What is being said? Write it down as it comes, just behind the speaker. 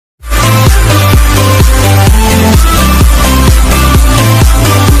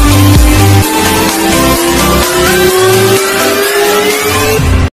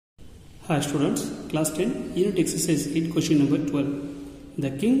Class 10, Unit Exercise 8, question number 12.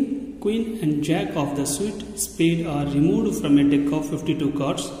 The king, queen and jack of the suit spade are removed from a deck of 52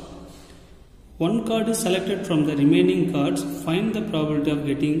 cards. One card is selected from the remaining cards. Find the probability of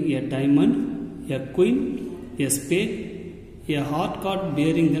getting a diamond, a queen, a spade, a heart card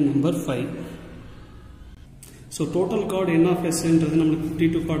bearing the number 5. So total card n of s என்றது நமக்கு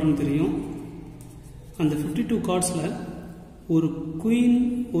 52 கார்டுன்னு தெரியும். அந்த 52 கார்ட்ஸ்ல ஒரு queen,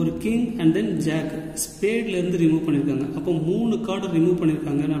 ஒரு king and then jack ஸ்பேட்ல இருந்து remove பண்ணிருக்காங்க. அப்போ மூணு கார்டு ரிமூவ்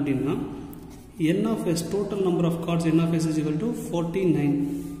பண்ணிருக்காங்க அப்படின்னா n of s total number of cards n of s is equal to 49.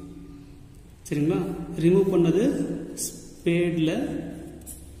 சரிங்களா? ரிமூவ் பண்ணது ஸ்பேட்ல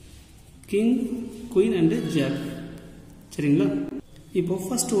king, queen and jack. சரிங்களா? இப்போ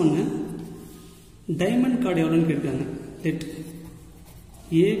ஃபர்ஸ்ட் ஒன்னு டைமண்ட் கார்டு எவ்வளோன்னு கேட்காங்க. Let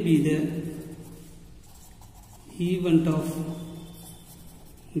A be the event of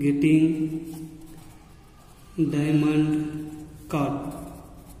getting diamond card.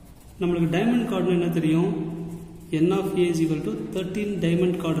 நம்மளுக்கு டைமண்ட் கார்டுன்னு என்ன தெரியும்? n of A is equal to 13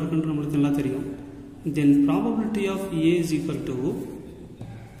 diamond card இருக்குன்னு நம்மளுக்கு நல்லா தெரியும். Then probability of A is equal to,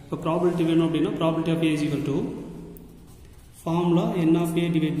 இப்போ ப்ராபபிலிட்டி வேணும் அப்படின்னா probability of A is equal to formula n of A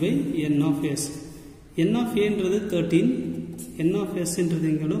divided by n of S. n of A என்றது 13, n of S என்றது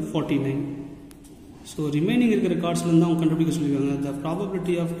இங்கே 49. ஸோ ரிமைனிங் இருக்கிற கார்ட்ஸ்லேருந்து அவங்க கண்டுபிடிக்க சொல்லியிருக்காங்க. The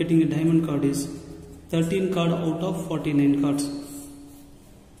probability of getting a diamond card is 13 card out of 49 cards.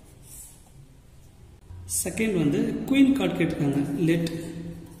 Second வந்து queen card கேட்டிருக்காங்க. Let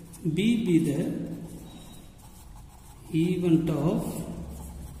B be the event of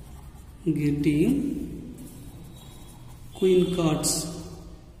getting queen cards.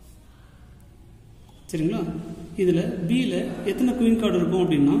 சரிங்களா? இதில் பியில் எத்தனை குயின் கார்டு இருக்கும்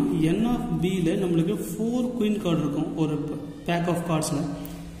அப்படின்னா n of பியில் நம்மளுக்கு 4 குயின் கார்டு இருக்கும் ஒரு பேக் ஆஃப் கார்ட்ஸில்.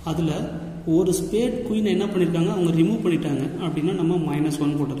 அதில் ஒரு ஸ்பேட் குயின் என்ன பண்ணியிருக்காங்க, அவங்க ரிமூவ் பண்ணிட்டாங்க அப்படின்னா நம்ம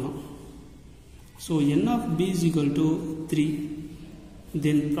 -1 போட்டுடலாம். So n of b is equal to 3.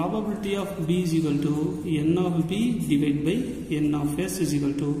 Then probability of b is equal to n of b divided by n of s is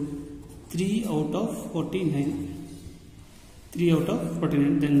equal to 3 out of 49. 3 out of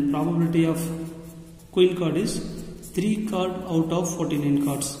 49. Then probability of queen card is 3 card out of 49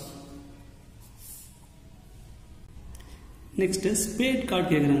 cards. Next spade card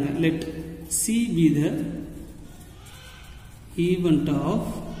கேக்குறாங்க. Let C be the event of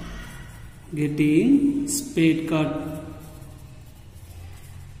getting spade card.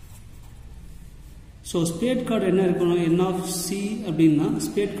 So spade card என்ன இருக்கணும்? n of C அப்படின்னா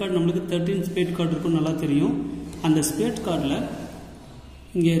spade card நம்மளுக்கு 13 spade card இருக்கும் நல்லா தெரியும். அந்த spade கார்டில்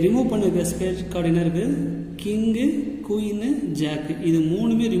இங்கே ரிமூவ் பண்ணிருக்க ஸ்பேட் கார்டு என்ன இருக்குது? கிங்கு, குயின்னு, ஜாக்கு, இது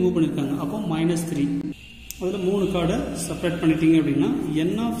மூணுமே ரிமூவ் பண்ணியிருக்காங்க. அப்போ -3. அதில் 3 கார்டை செப்பரேட் பண்ணிட்டீங்க அப்படின்னா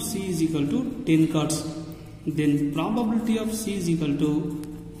n of C is equal to 10 cards. Then probability of C is equal to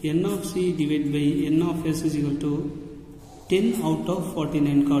n of C divided by n of S is equal to 10 out of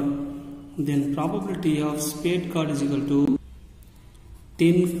 49 card. Then probability of spade card is equal to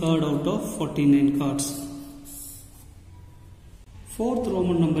 10 card out of 49 cards. Fourth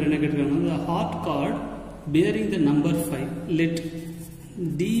Roman number என்ன கேட்டிருக்காங்க? The heart card bearing the number 5. Let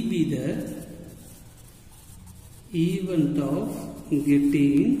D be the event of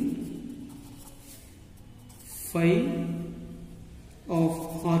getting 5 of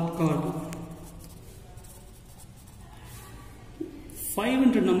heart card. 5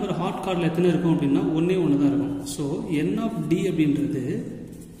 என்ற number heart கார்டில் எத்தனை இருக்கும் அப்படின்னா ஒன்னே தான் இருக்கும். ஸோ n of D அப்படின்றது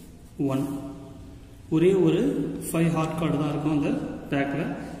 1. ஒரே ஒரு 5 ஹார்ட் கார்டு தான் இருக்கும் அந்த பேக்கில்.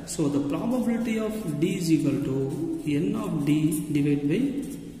 So the probability of D is equal to n of D divided by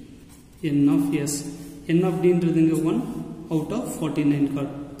n of S. n of D என்றது இங்கே 1 out of 49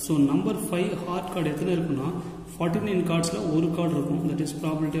 card. So number 5 heart card எத்தனை இருக்குன்னா 49 கார்ட்ஸில் ஒரு கார்டு இருக்கும். That is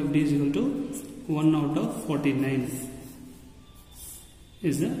probability of D is equal to 1 out of 49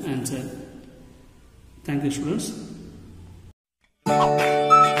 is the answer. Thank you students.